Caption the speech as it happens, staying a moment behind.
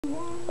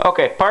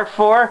Okay, part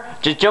 4,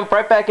 just jump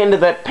right back into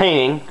that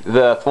painting,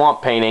 the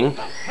swamp painting,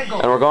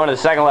 and we're going to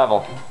the second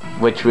level,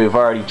 which we've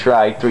already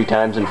tried 3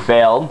 times and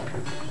failed.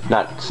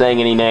 Not saying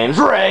any names.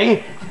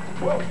 Ray!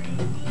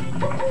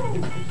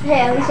 Hey,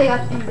 at least I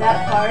got through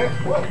that part.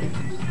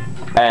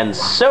 And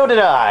so did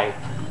I.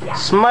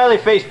 Smiley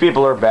face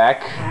people are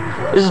back.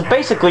 This is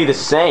basically the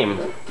same.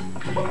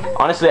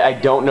 Honestly, I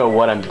don't know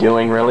what I'm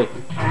doing, really.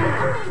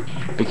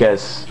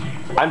 Because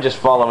I'm just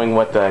following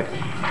what the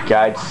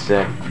guide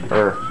said.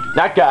 Or,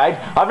 not guide.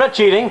 I'm not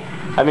cheating.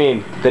 I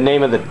mean, the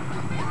name of the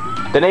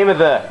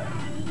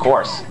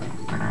course.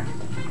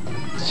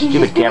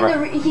 Stupid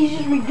camera. He's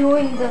just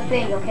redoing the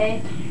thing,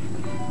 okay?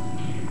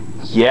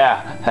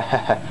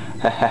 Yeah.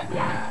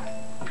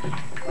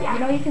 You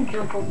know you can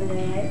jump over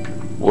there, right?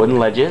 Wooden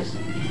ledges.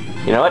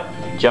 You know what?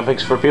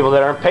 Jumping's for people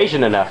that aren't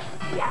patient enough.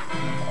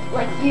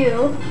 Like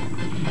you.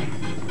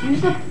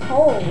 Use the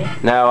pole.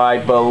 Now I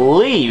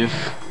believe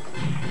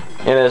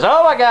it is.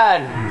 Oh my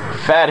God!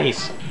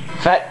 Fatties,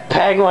 fat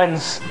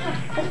penguins.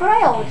 That's what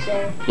I always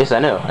say. Yes, I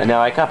know. I know.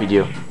 I copied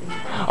you.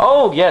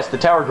 Oh yes, the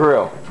tower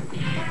grew.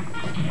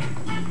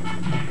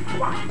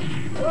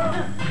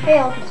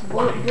 Hey, look, it's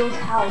Bill's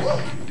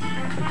house.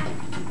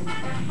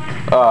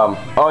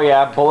 Oh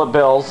yeah, Bullet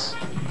Bills.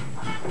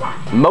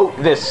 Moat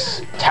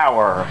this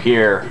tower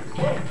here.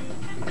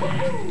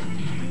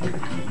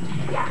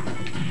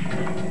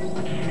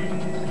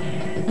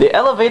 The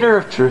elevator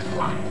of truth.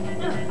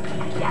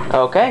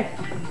 Okay.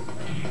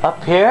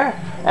 Up here,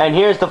 and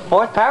here's the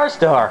 4th power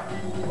star.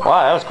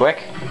 Wow, that was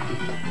quick.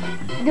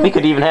 We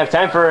could even have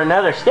time for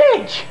another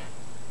stage.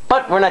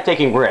 But we're not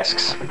taking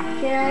risks.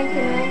 Can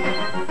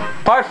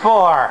I? Part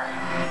 4.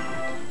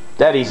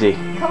 That easy.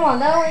 Come on,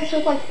 that only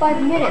took like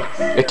 5 minutes.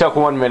 It took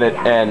 1 minute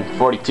and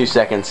 42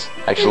 seconds,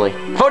 actually.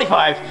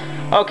 45!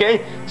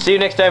 Okay, see you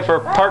next time for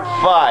part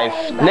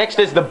 5. Next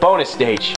is the bonus stage.